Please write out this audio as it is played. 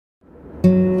We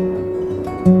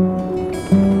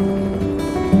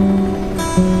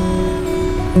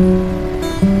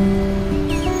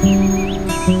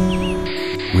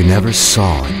never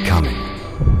saw it coming.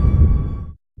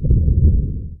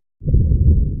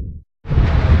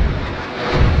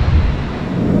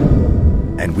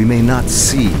 And we may not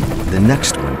see the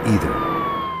next one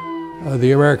either.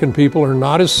 The American people are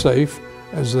not as safe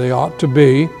as they ought to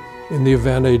be in the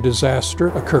event a disaster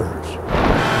occurs.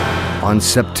 On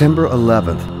September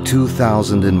 11th,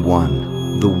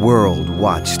 2001, the world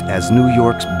watched as New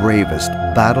York's bravest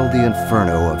battled the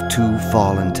inferno of two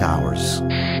fallen towers.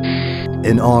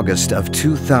 In August of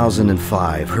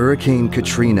 2005, Hurricane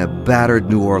Katrina battered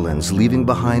New Orleans, leaving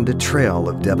behind a trail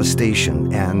of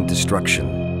devastation and destruction.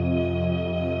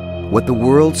 What the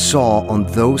world saw on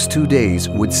those 2 days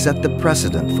would set the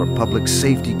precedent for public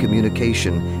safety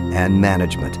communication and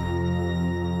management.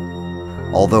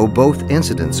 Although both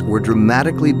incidents were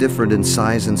dramatically different in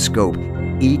size and scope,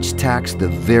 each taxed the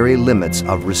very limits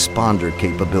of responder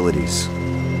capabilities.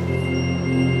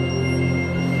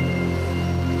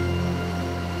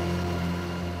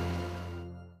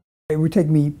 It would take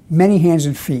me many hands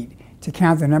and feet to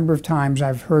count the number of times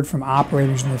I've heard from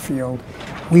operators in the field,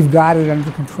 we've got it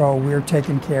under control, we're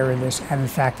taking care of this, and in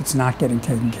fact it's not getting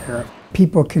taken care of.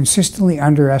 People consistently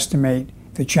underestimate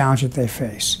the challenge that they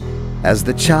face. As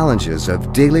the challenges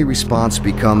of daily response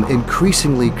become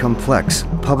increasingly complex,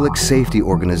 public safety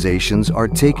organizations are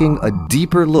taking a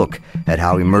deeper look at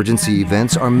how emergency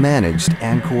events are managed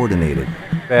and coordinated.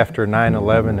 After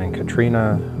 9/11 and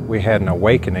Katrina, we had an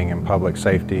awakening in public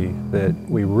safety that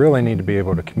we really need to be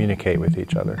able to communicate with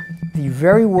each other. The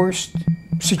very worst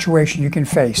situation you can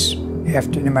face,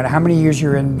 after, no matter how many years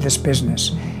you're in this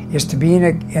business, is to be in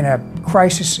a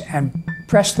crisis and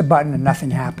press the button and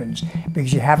nothing happens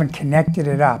because you haven't connected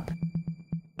it up.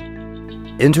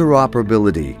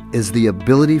 Interoperability is the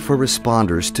ability for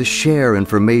responders to share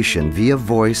information via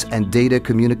voice and data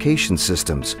communication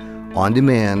systems on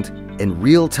demand, in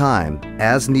real time,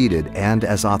 as needed and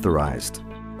as authorized.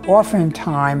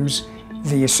 Oftentimes,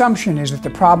 the assumption is that the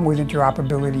problem with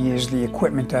interoperability is the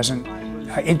equipment doesn't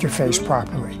interface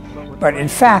properly. But in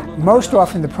fact, most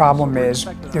often the problem is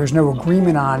there's no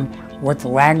agreement on what the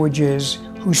language is,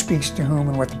 who speaks to whom,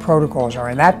 and what the protocols are.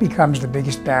 And that becomes the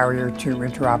biggest barrier to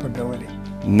interoperability.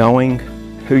 Knowing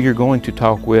who you're going to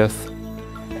talk with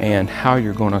and how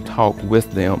you're going to talk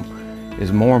with them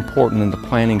is more important in the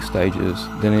planning stages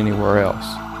than anywhere else.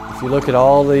 If you look at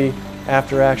all the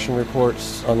after-action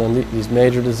reports on these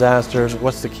major disasters,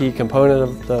 what's the key component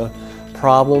of the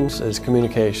problems is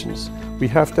communications. We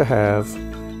have to have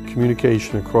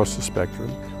communication across the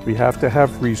spectrum. We have to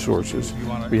have resources.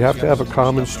 We have to have a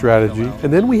common strategy.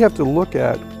 And then we have to look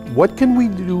at what can we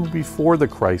do before the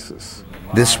crisis.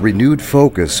 This renewed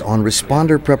focus on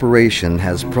responder preparation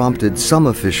has prompted some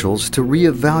officials to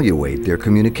reevaluate their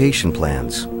communication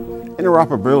plans.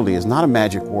 Interoperability is not a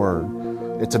magic word.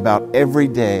 It's about every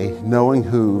day knowing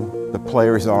who the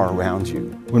players are around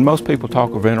you. When most people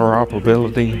talk of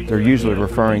interoperability, they're usually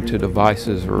referring to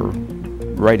devices or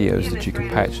radios that you can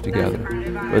patch together.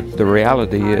 But the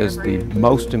reality is the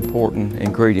most important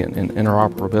ingredient in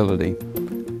interoperability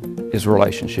is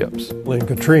relationships. In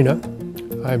Katrina,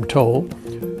 I'm told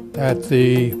that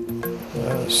the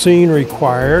scene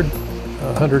required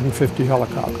 150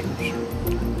 helicopters.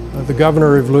 The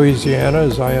governor of Louisiana,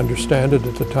 as I understand it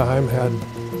at the time, had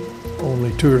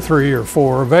only 2 or 3 or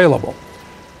 4 available.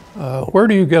 Where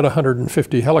do you get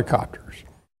 150 helicopters?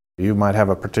 You might have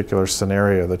a particular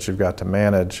scenario that you've got to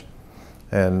manage,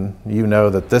 and you know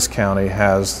that this county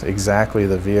has exactly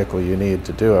the vehicle you need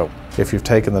to do it. If you've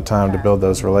taken the time to build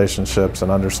those relationships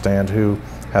and understand who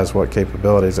has what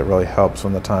capabilities, it really helps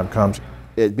when the time comes.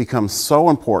 It becomes so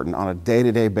important on a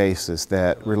day-to-day basis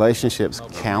that relationships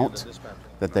count,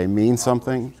 that they mean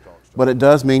something, but it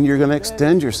does mean you're going to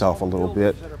extend yourself a little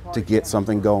bit to get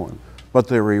something going. But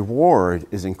the reward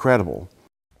is incredible.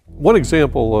 One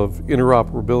example of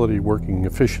interoperability working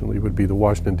efficiently would be the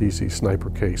Washington, D.C. sniper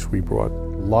case. We brought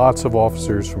lots of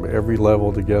officers from every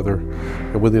level together,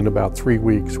 and within about 3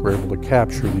 weeks we were able to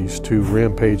capture these 2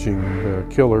 rampaging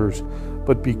killers.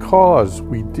 But because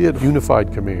we did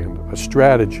unified command, a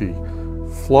strategy,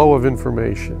 flow of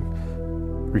information,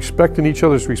 respecting each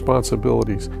other's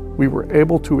responsibilities, we were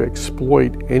able to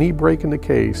exploit any break in the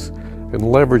case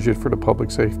and leverage it for the public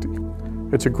safety.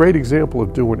 It's a great example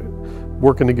of doing it,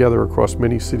 working together across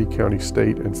many city, county,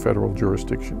 state, and federal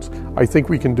jurisdictions. I think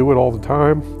we can do it all the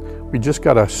time. We just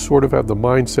got to sort of have the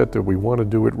mindset that we want to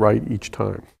do it right each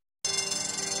time.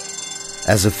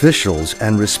 As officials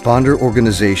and responder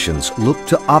organizations look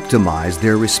to optimize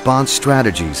their response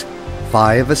strategies,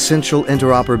 5 essential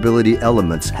interoperability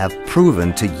elements have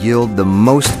proven to yield the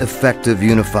most effective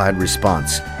unified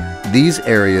response. These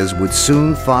areas would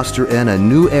soon foster in a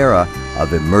new era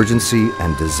of emergency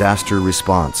and disaster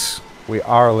response. We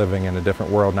are living in a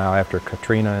different world now after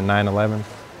Katrina and 9/11.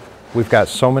 We've got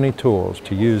so many tools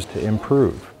to use to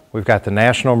improve. We've got the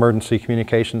National Emergency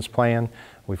Communications Plan,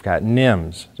 we've got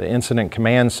NIMS, the Incident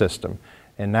Command System,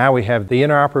 and now we have the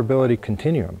Interoperability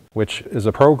Continuum, which is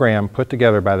a program put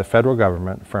together by the federal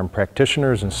government from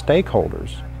practitioners and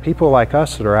stakeholders, people like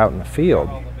us that are out in the field,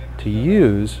 to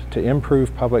use to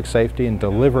improve public safety and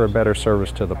deliver a better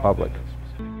service to the public.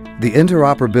 The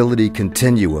Interoperability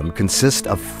Continuum consists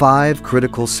of 5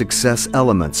 critical success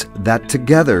elements that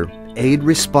together aid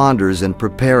responders in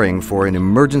preparing for an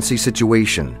emergency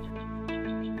situation.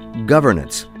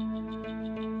 Governance,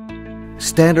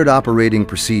 standard operating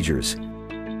procedures,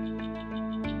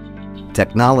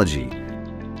 technology,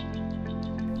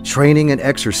 training and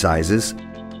exercises,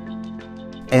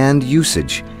 and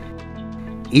usage.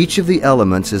 Each of the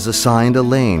elements is assigned a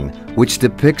lane, which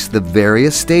depicts the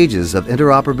various stages of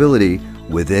interoperability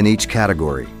within each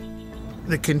category.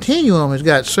 The continuum has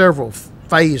got several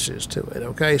phases to it,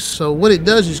 okay? So what it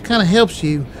does is kind of helps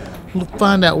you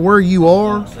find out where you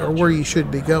are or where you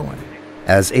should be going.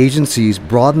 As agencies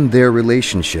broaden their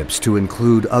relationships to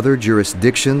include other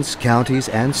jurisdictions, counties,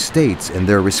 and states in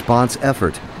their response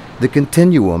effort, the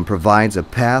continuum provides a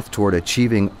path toward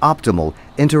achieving optimal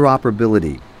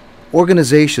interoperability.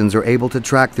 Organizations are able to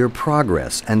track their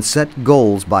progress and set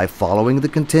goals by following the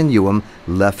continuum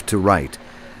left to right.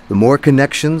 The more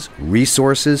connections,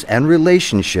 resources, and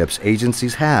relationships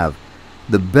agencies have,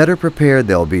 the better prepared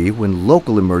they'll be when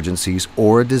local emergencies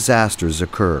or disasters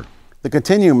occur. The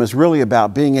continuum is really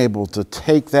about being able to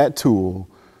take that tool,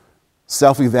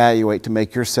 self-evaluate to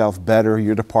make yourself better,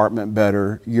 your department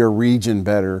better, your region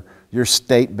better, your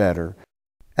state better.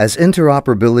 As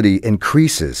interoperability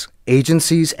increases,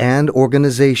 agencies and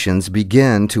organizations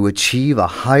begin to achieve a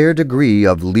higher degree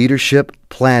of leadership,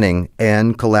 planning,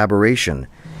 and collaboration.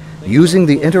 Using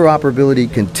the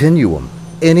interoperability continuum,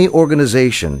 any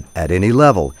organization at any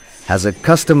level has a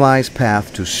customized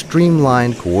path to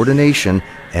streamline coordination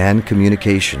and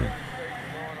communication.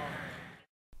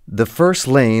 The first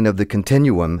lane of the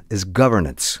continuum is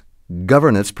governance.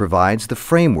 Governance provides the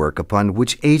framework upon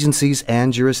which agencies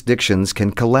and jurisdictions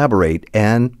can collaborate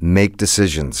and make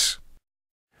decisions.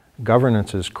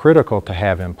 Governance is critical to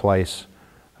have in place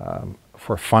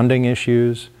for funding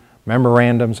issues,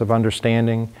 memorandums of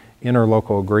understanding,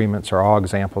 interlocal agreements are all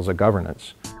examples of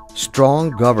governance.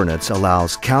 Strong governance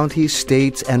allows counties,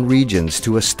 states, and regions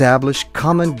to establish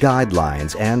common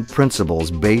guidelines and principles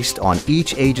based on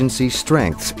each agency's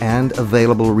strengths and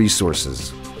available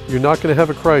resources. You're not going to have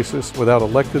a crisis without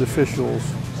elected officials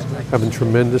having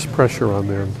tremendous pressure on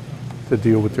them to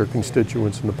deal with their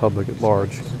constituents and the public at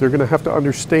large. They're going to have to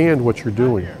understand what you're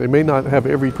doing. They may not have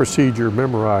every procedure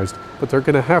memorized, but they're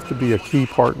going to have to be a key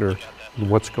partner in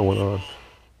what's going on.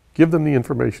 Give them the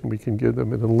information we can give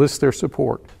them and enlist their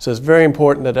support. So it's very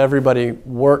important that everybody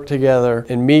work together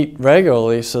and meet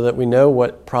regularly so that we know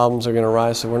what problems are going to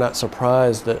arise, so we're not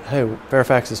surprised that, hey,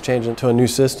 Fairfax is changing to a new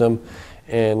system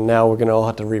and now we're going to all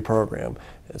have to reprogram.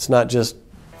 It's not just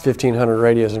 1,500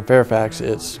 radios in Fairfax,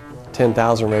 it's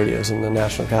 10,000 radios in the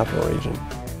National Capital Region.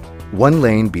 One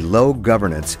lane below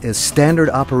governance is standard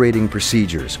operating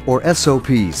procedures, or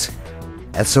SOPs.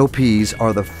 SOPs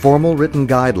are the formal written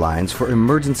guidelines for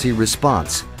emergency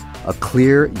response. A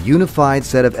clear, unified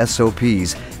set of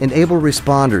SOPs enable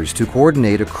responders to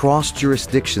coordinate across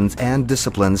jurisdictions and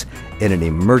disciplines in an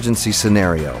emergency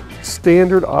scenario.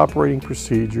 Standard operating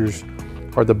procedures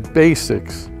are the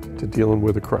basics to dealing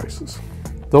with a crisis.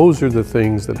 Those are the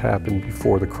things that happen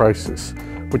before the crisis,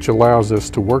 which allows us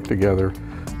to work together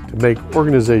to make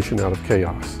organization out of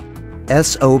chaos.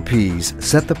 SOPs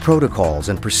set the protocols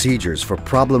and procedures for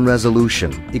problem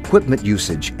resolution, equipment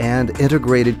usage, and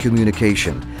integrated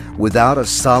communication. Without a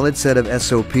solid set of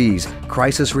SOPs,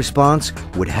 crisis response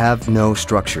would have no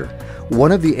structure.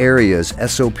 One of the areas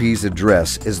SOPs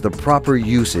address is the proper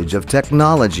usage of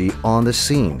technology on the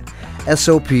scene.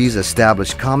 SOPs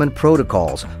establish common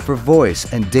protocols for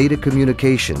voice and data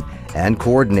communication and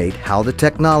coordinate how the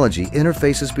technology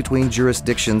interfaces between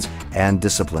jurisdictions and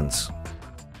disciplines.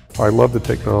 I love the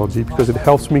technology because it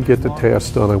helps me get the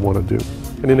tasks done I want to do.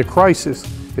 And in a crisis,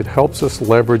 it helps us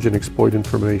leverage and exploit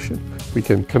information. We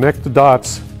can connect the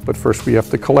dots, but first we have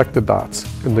to collect the dots.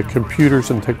 And the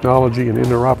computers and technology and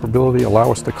interoperability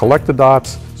allow us to collect the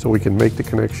dots so we can make the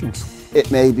connections. It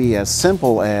may be as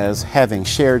simple as having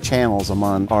shared channels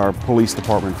among our police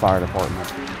department, fire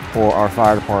department, or our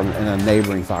fire department and a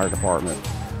neighboring fire department.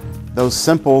 Those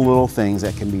simple little things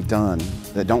that can be done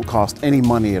that don't cost any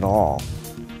money at all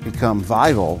become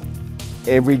vital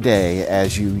every day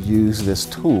as you use this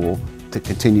tool to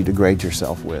continue to grade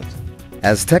yourself with.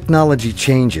 As technology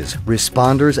changes,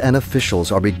 responders and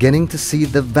officials are beginning to see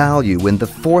the value in the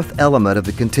fourth element of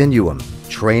the continuum,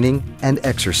 training and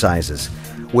exercises.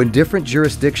 When different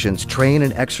jurisdictions train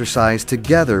and exercise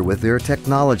together with their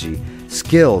technology,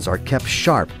 skills are kept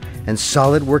sharp and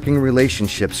solid working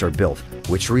relationships are built,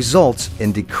 which results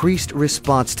in decreased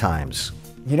response times.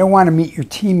 You don't want to meet your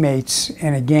teammates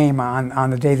in a game on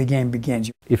the day the game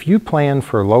begins. If you plan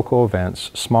for local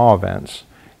events, small events,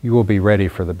 you will be ready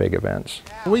for the big events.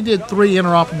 We did 3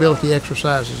 interoperability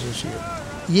exercises this year.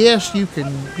 Yes, you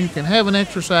can have an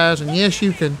exercise, and yes,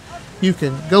 you can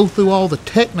go through all the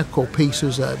technical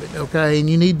pieces of it, okay, and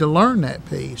you need to learn that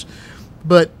piece.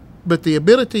 But the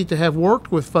ability to have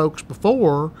worked with folks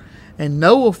before and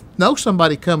know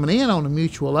somebody coming in on a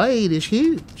mutual aid is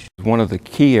huge. One of the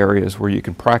key areas where you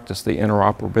can practice the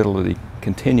interoperability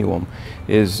continuum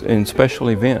is in special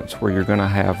events where you're going to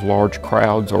have large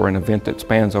crowds, or an event that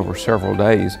spans over several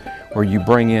days, where you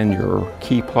bring in your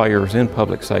key players in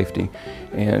public safety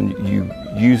and you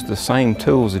use the same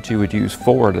tools that you would use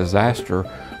for a disaster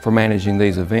for managing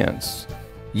these events.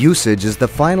 Usage is the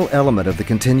final element of the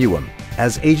continuum.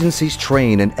 As agencies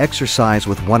train and exercise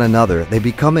with one another, they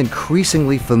become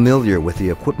increasingly familiar with the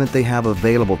equipment they have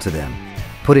available to them.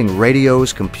 Putting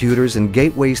radios, computers, and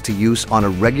gateways to use on a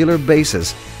regular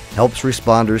basis helps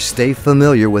responders stay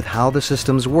familiar with how the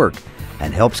systems work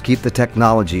and helps keep the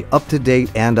technology up to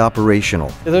date and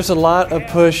operational. There's a lot of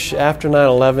push after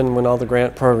 9/11 when all the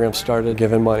grant programs started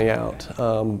giving money out.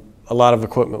 A lot of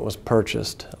equipment was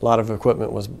purchased. A lot of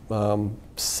equipment was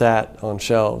sat on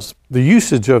shelves. The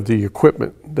usage of the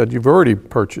equipment that you've already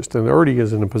purchased and already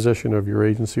is in the possession of your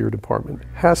agency or department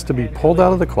has to be pulled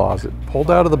out of the closet, pulled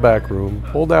out of the back room,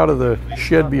 pulled out of the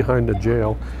shed behind the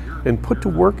jail, and put to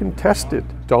work and tested.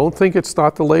 Don't think it's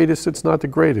not the latest, it's not the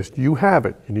greatest. You have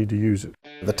it, you need to use it.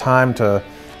 The time to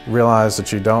realize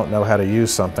that you don't know how to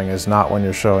use something is not when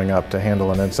you're showing up to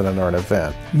handle an incident or an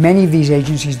event. Many of these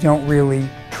agencies don't really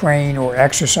train or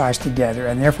exercise together,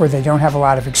 and therefore they don't have a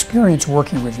lot of experience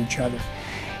working with each other.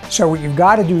 So what you've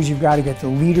got to do is you've got to get the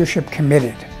leadership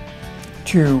committed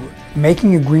to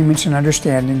making agreements and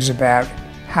understandings about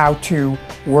how to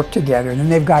work together, and then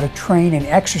they've got to train and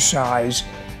exercise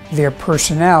their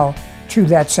personnel to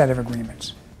that set of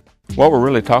agreements. What we're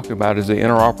really talking about is the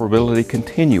interoperability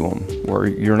continuum, where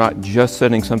you're not just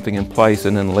setting something in place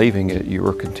and then leaving it. You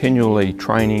are continually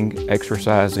training,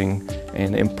 exercising,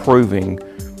 and improving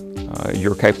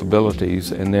your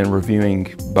capabilities, and then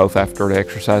reviewing both after the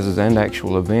exercises and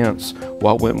actual events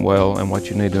what went well and what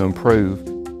you need to improve.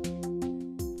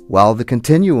 While the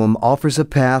continuum offers a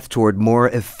path toward more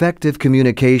effective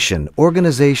communication,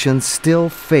 organizations still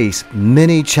face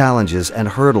many challenges and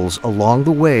hurdles along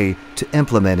the way to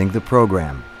implementing the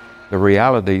program. The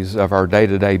realities of our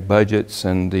day-to-day budgets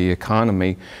and the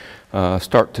economy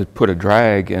start to put a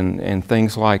drag, and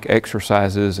things like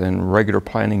exercises and regular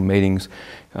planning meetings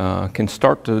can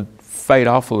start to fade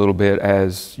off a little bit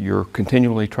as you're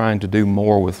continually trying to do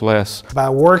more with less. By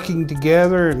working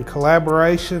together and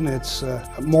collaboration, it's a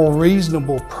more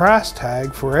reasonable price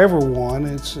tag for everyone.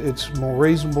 It's more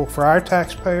reasonable for our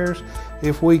taxpayers.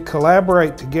 If we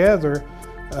collaborate together,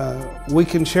 we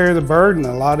can share the burden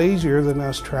a lot easier than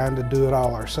us trying to do it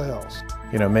all ourselves.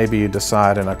 You know, maybe you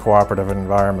decide in a cooperative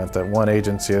environment that one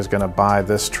agency is going to buy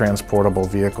this transportable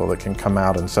vehicle that can come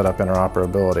out and set up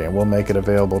interoperability, and we'll make it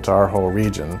available to our whole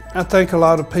region. I think a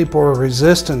lot of people are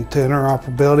resistant to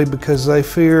interoperability because they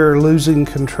fear losing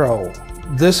control.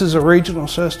 This is a regional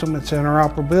system, it's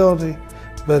interoperability,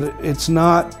 but it's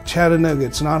not Chattanooga,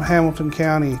 it's not Hamilton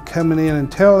County coming in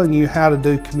and telling you how to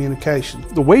do communication.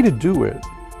 The way to do it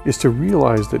is to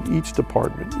realize that each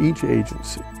department, each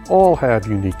agency, all have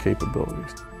unique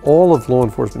capabilities. All of law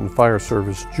enforcement and fire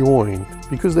service join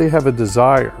because they have a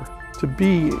desire to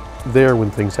be there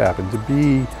when things happen, to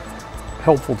be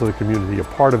helpful to the community, a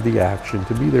part of the action,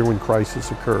 to be there when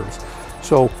crisis occurs.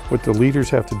 So what the leaders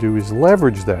have to do is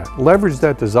leverage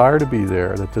that desire to be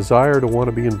there, that desire to want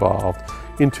to be involved,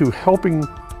 into helping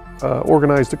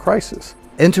organize the crisis.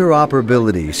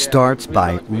 Interoperability starts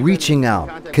by reaching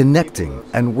out, connecting,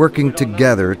 and working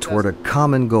together toward a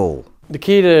common goal. The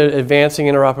key to advancing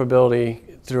interoperability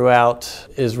throughout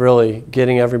is really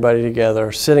getting everybody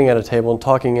together, sitting at a table and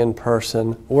talking in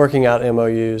person, working out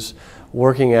MOUs,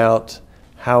 working out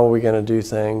how are we going to do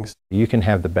things. You can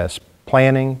have the best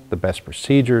planning, the best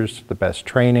procedures, the best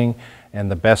training, and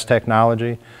the best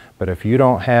technology, but if you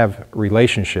don't have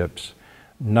relationships,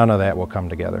 none of that will come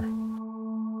together.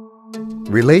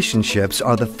 Relationships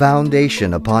are the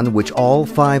foundation upon which all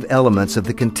 5 elements of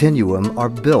the continuum are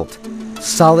built.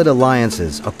 Solid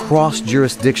alliances across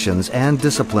jurisdictions and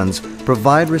disciplines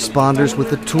provide responders with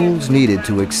the tools needed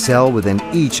to excel within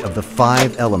each of the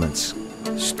 5 elements.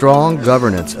 Strong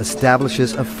governance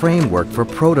establishes a framework for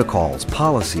protocols,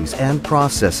 policies, and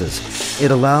processes.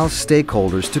 It allows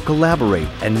stakeholders to collaborate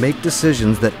and make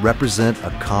decisions that represent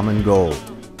a common goal.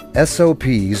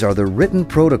 SOPs are the written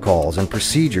protocols and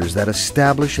procedures that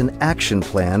establish an action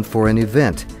plan for an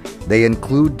event. They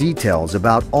include details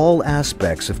about all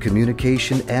aspects of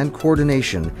communication and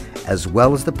coordination, as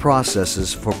well as the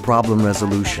processes for problem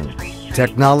resolution.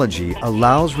 Technology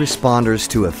allows responders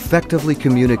to effectively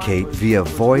communicate via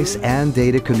voice and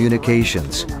data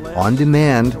communications, on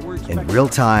demand, in real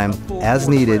time, as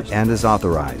needed and as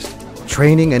authorized.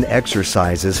 Training and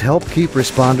exercises help keep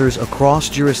responders across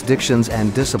jurisdictions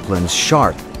and disciplines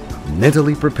sharp,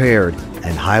 mentally prepared,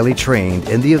 and highly trained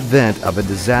in the event of a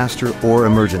disaster or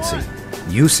emergency.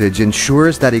 Usage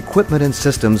ensures that equipment and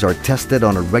systems are tested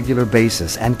on a regular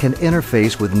basis and can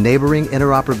interface with neighboring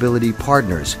interoperability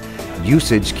partners.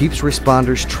 Usage keeps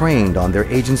responders trained on their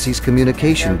agency's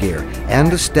communication gear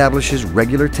and establishes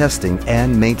regular testing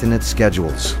and maintenance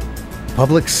schedules.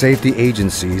 Public safety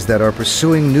agencies that are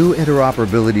pursuing new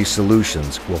interoperability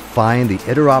solutions will find the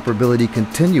Interoperability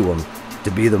Continuum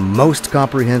to be the most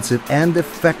comprehensive and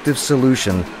effective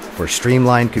solution for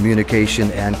streamlined communication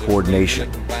and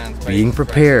coordination. Being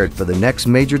prepared for the next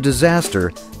major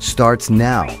disaster starts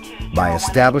now by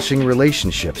establishing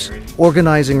relationships,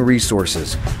 organizing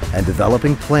resources, and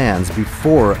developing plans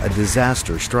before a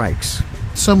disaster strikes.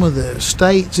 Some of the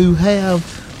states who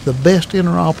have the best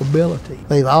interoperability,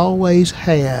 they've always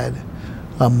had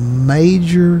a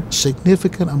major,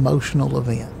 significant emotional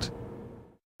event.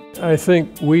 I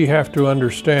think we have to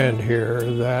understand here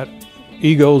that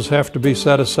egos have to be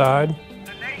set aside,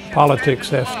 politics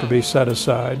has to be set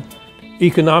aside,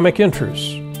 economic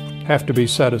interests have to be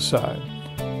set aside,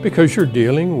 because you're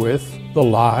dealing with the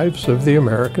lives of the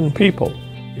American people.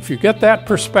 If you get that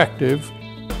perspective,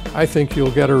 I think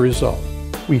you'll get a result.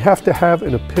 We have to have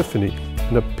an epiphany,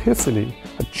 a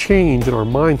change in our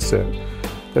mindset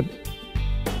that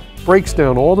breaks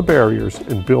down all the barriers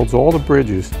and builds all the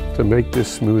bridges to make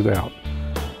this smooth out.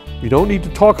 We don't need to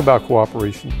talk about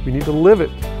cooperation, we need to live it.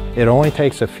 It only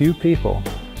takes a few people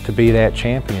to be that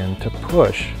champion to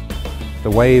push the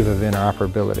wave of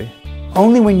interoperability.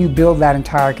 Only when you build that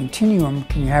entire continuum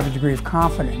can you have a degree of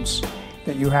confidence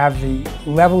that you have the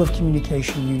level of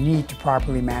communication you need to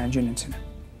properly manage an incident.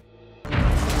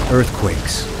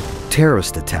 Earthquakes,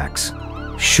 terrorist attacks,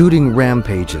 shooting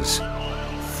rampages,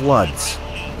 floods,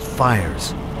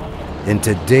 fires. In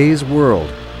today's world,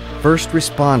 first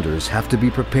responders have to be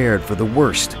prepared for the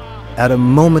worst. At a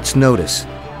moment's notice,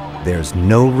 there's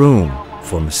no room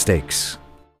for mistakes.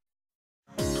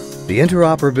 The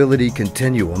Interoperability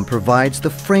Continuum provides the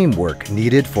framework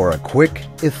needed for a quick,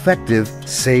 effective,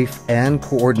 safe, and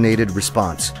coordinated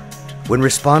response. When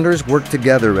responders work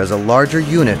together as a larger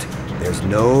unit, there's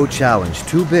no challenge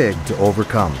too big to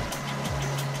overcome.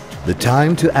 The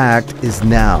time to act is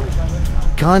now.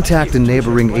 Contact a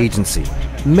neighboring agency,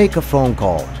 make a phone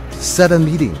call, set a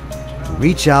meeting.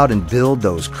 Reach out and build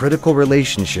those critical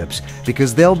relationships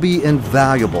because they'll be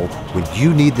invaluable when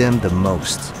you need them the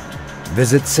most.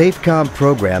 Visit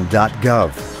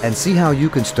safecomprogram.gov and see how you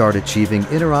can start achieving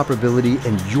interoperability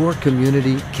in your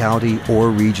community, county, or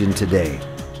region today.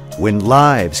 When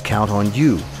lives count on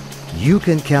you, you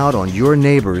can count on your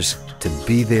neighbors to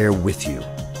be there with you.